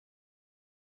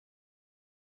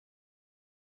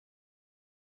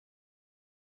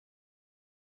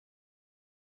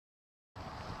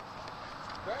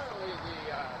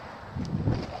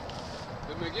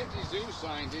McGinty Zoo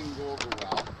sign didn't go over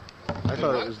well. I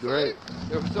thought it was great.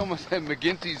 There was almost a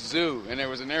McGinty Zoo, and there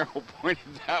was an arrow pointed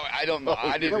that way. I don't know.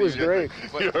 I didn't. That was great.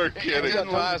 But You're kidding. It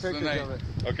didn't last the night.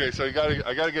 Okay, so I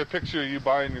gotta get a picture of you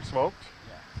buying your smokes.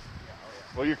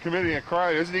 Yeah. Well, you're committing a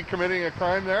crime. Isn't he committing a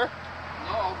crime there?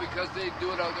 No, because they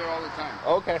do it out there all the time.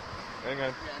 Okay. Hang on.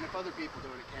 Yeah, and if other people do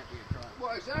it, it can't be a crime.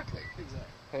 Well, exactly.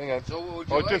 Hang on. So what would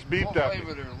you Oh, like? just beeped Full at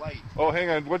flavored or light? Oh, hang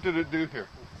on. What did it do here?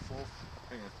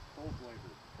 Hang on. Full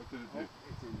flavored. What did it do?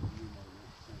 It's in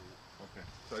Okay.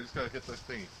 So I just gotta hit this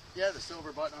thingy. Yeah, the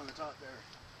silver button on the top there.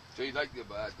 So you'd like the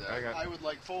Hang on. I would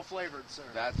like full flavored, sir.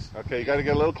 That's Okay, you gotta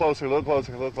get a little closer, a little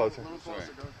closer, a little closer. A little closer,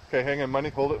 Sorry. Doug. Okay, hang on, money.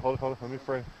 Hold it. Let me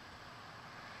frame.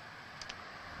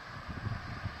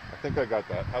 I think I got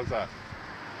that. How's that?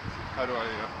 How do I?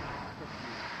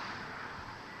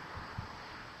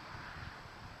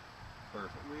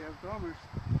 Perfect. We have commerce.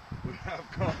 We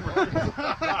have commerce.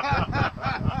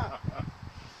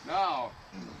 now,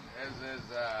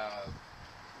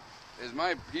 as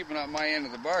my keeping up my end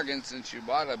of the bargain, since you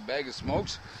bought a bag of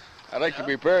smokes, I'd like to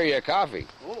prepare you a coffee.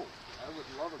 Oh, I would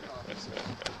love a coffee, sir.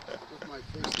 With my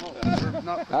first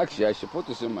smoke. Actually, I should put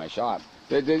this in my shop.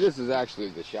 This is actually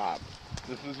the shop.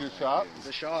 This is your shop?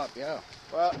 The shop, yeah.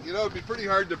 Well, you know, it'd be pretty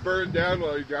hard to burn down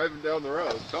while you're driving down the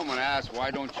road. Someone asked, why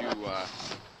don't you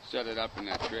set it up in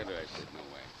that trailer? I said, no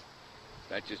way.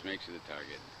 That just makes it a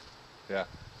target. Yeah.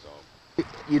 So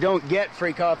You don't get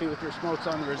free coffee with your smokes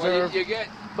on the reserve. well, you get.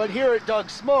 But here at Doug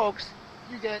Smokes,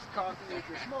 you get coffee with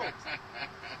your smokes.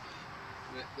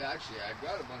 Actually, I've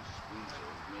got a bunch of spoons here.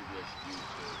 Maybe I should use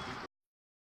people.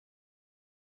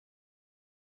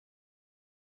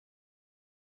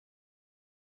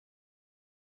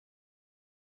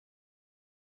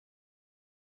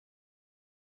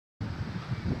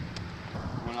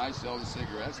 When I sell the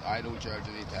cigarettes, I don't charge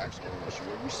any tax or issue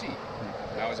a receipt.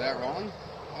 Now, is that wrong?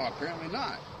 Oh, apparently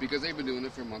not, because they've been doing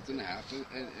it for a month and a half, and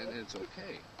it's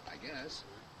okay, I guess.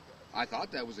 I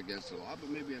thought that was against the law, but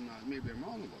maybe I'm not. Maybe I'm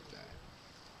wrong about that.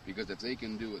 Because if they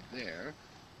can do it there,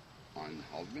 on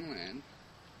Haldimand land,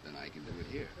 then I can do it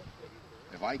here.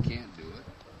 If I can't do it,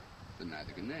 then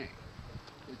neither can they.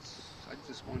 I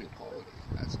just want equality.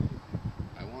 That's all.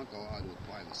 I want the law to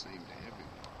apply the same to everyone.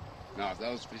 Now, if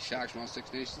those shacks were on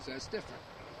Six Nations, that's different.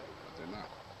 But they're not.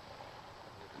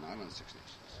 They're not on Six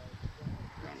Nations.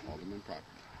 They're on Haldimand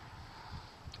property,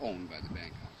 owned by the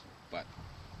Band Council. But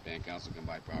Band Council can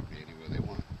buy property anywhere they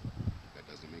want. That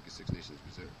doesn't make a Six Nations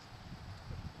reserve.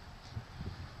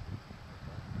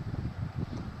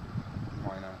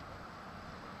 Why not?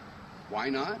 Why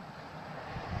not?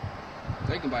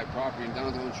 They can buy property in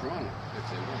downtown Toronto if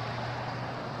they want.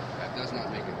 That does not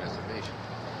make a reservation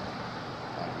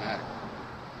automatically.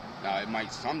 Now,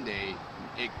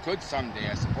 it could someday,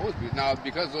 I suppose, be. Now,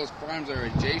 because those farms are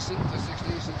adjacent to Six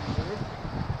Nations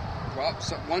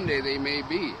Reserve, one day they may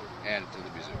be added to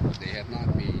the reserve, but they have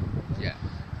not been yet.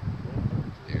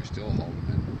 They're still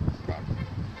Haldimand property.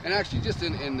 And actually, just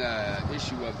in the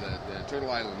issue of the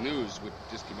Turtle Island News, which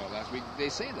just came out last week, they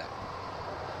say that.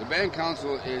 The Band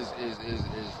Council is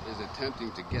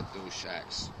attempting to get those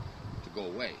shacks to go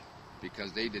away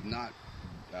because they did not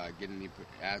get any.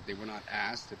 They were not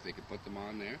asked if they could put them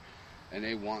on there, and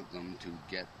they want them to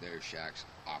get their shacks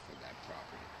off of that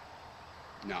property.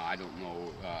 Now, I don't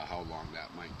know how long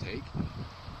that might take.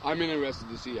 I'm interested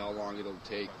to see how long it'll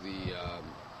take the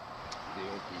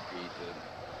OPP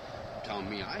to tell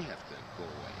me I have to go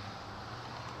away.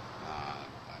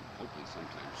 I'm hoping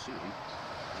sometime soon.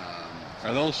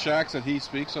 Are those shacks that he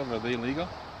speaks of, are they legal?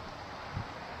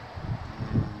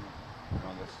 No,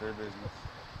 that's their business.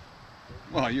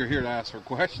 Well, you're here to ask for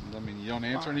questions. I mean, you don't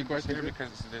answer any questions? Here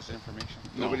because there's information.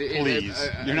 No, but please.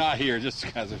 You're not here just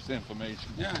because there's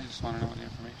information. Yeah, I just want to know what the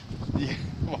information is. Yeah,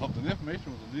 well, the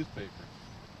information was a newspaper.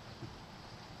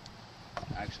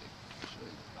 Actually, I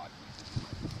should document this.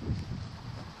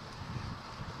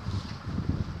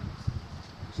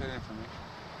 You said information.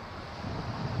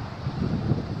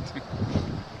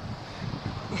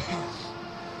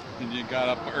 And you got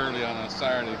up early on a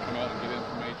Saturday to come out and get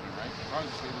information, right? I'll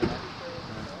just leave it there.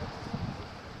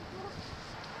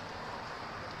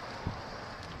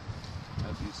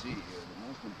 As you see here, the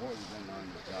most important thing on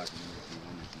this document is the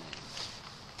owner's name.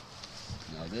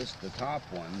 Now the top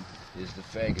one is the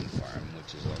Fagan Farm,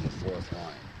 which is on the fourth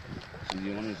line. See,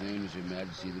 the owner's name is Her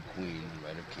Majesty the Queen,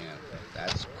 right of Canada.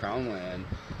 That's Crown land,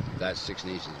 that's Six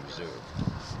Nations Reserve.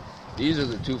 These are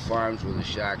the two farms where the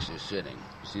shacks are sitting.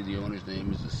 See, the owner's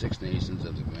name is the Six Nations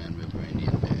of the Grand River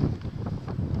Indian Band.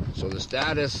 So the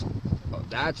status,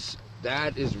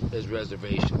 that is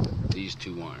reservation. These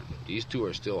two aren't. These two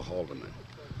are still Haldimand.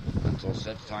 Until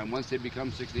such time, once they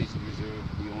become Six Nations Reserve,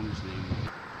 the owner's name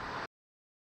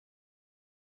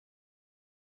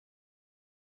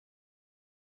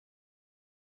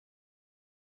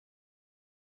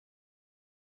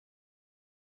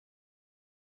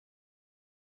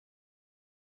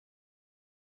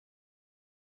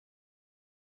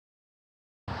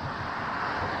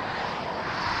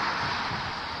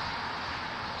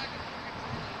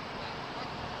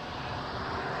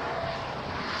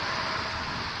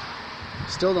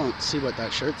still don't see what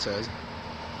that shirt says.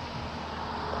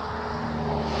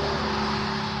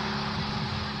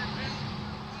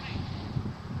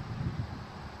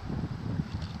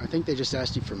 I think they just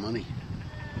asked you for money.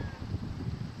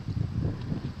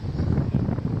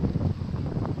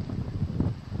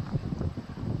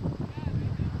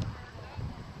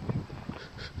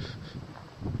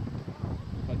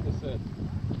 Like I said,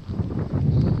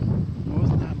 It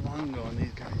wasn't that long ago, and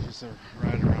these guys used to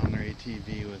ride around their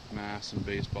ATV with masks and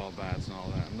baseball bats and all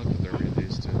that. And look what they're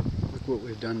reduced to. Look what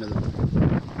we've done to them.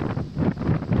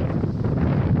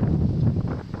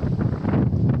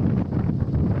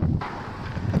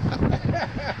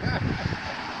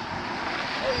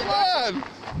 Come on!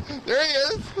 There he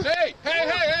is! hey, hey, hey,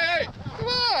 hey, hey! Come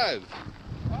on!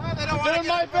 I'm doing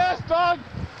my best, Doug.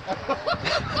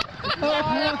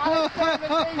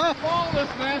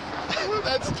 Lawlessness.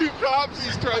 That's two cops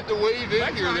he's tried to wade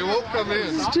in here. They won't come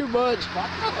in. It's too much.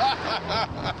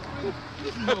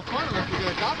 This is no fun unless we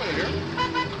get a cop in here.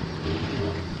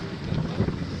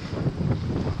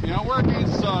 You know, we're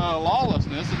against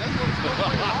lawlessness, and this one's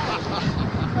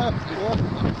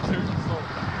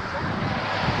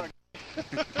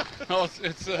no,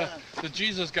 it's the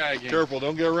Jesus guy again. Careful,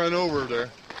 don't get run over there.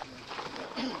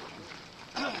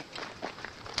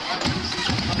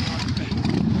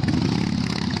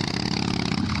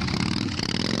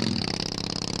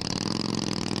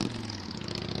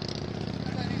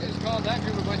 Called that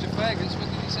group a bunch of faggots. What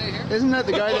did he say here? Isn't that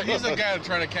the guy Well, that... he's the guy that's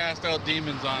trying to cast out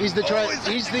demons on. He's the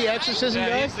he's the exorcism yeah,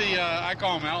 guy? he's the I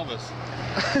call him Elvis.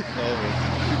 Oh, keep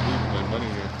losing my money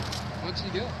here. What's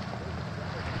he do?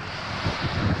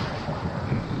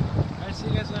 I see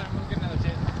you guys. We'll get another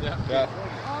taste. Yeah. Yeah.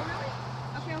 Oh, really?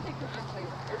 Okay, I'll take pictures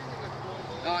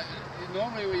later.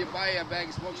 Normally when you buy a bag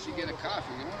of smokes, you get a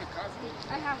coffee. You want a coffee?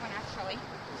 I have one, actually.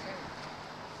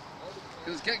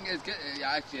 Because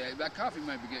yeah, actually, that coffee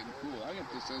might be getting cool. I got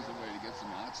this as a way to get some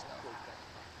hot stuff.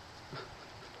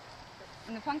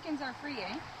 And the pumpkins are free,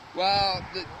 eh? Well,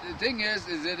 the thing is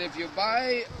that if you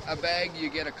buy a bag, you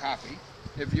get a coffee.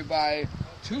 If you buy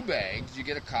 2 bags, you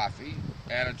get a coffee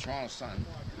and a Toronto Sun.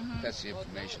 Mm-hmm. That's the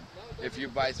information. If you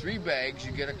buy 3 bags,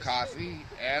 you get a coffee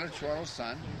and a Toronto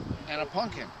Sun and a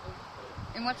pumpkin.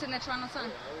 And what's in the Toronto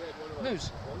Sun?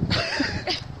 News.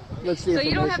 That's the So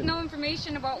you don't have information. no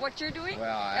information about what you're doing?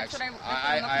 Well, That's actually, what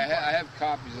I'm looking for. I have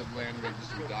copies of land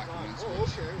registry documents.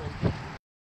 Which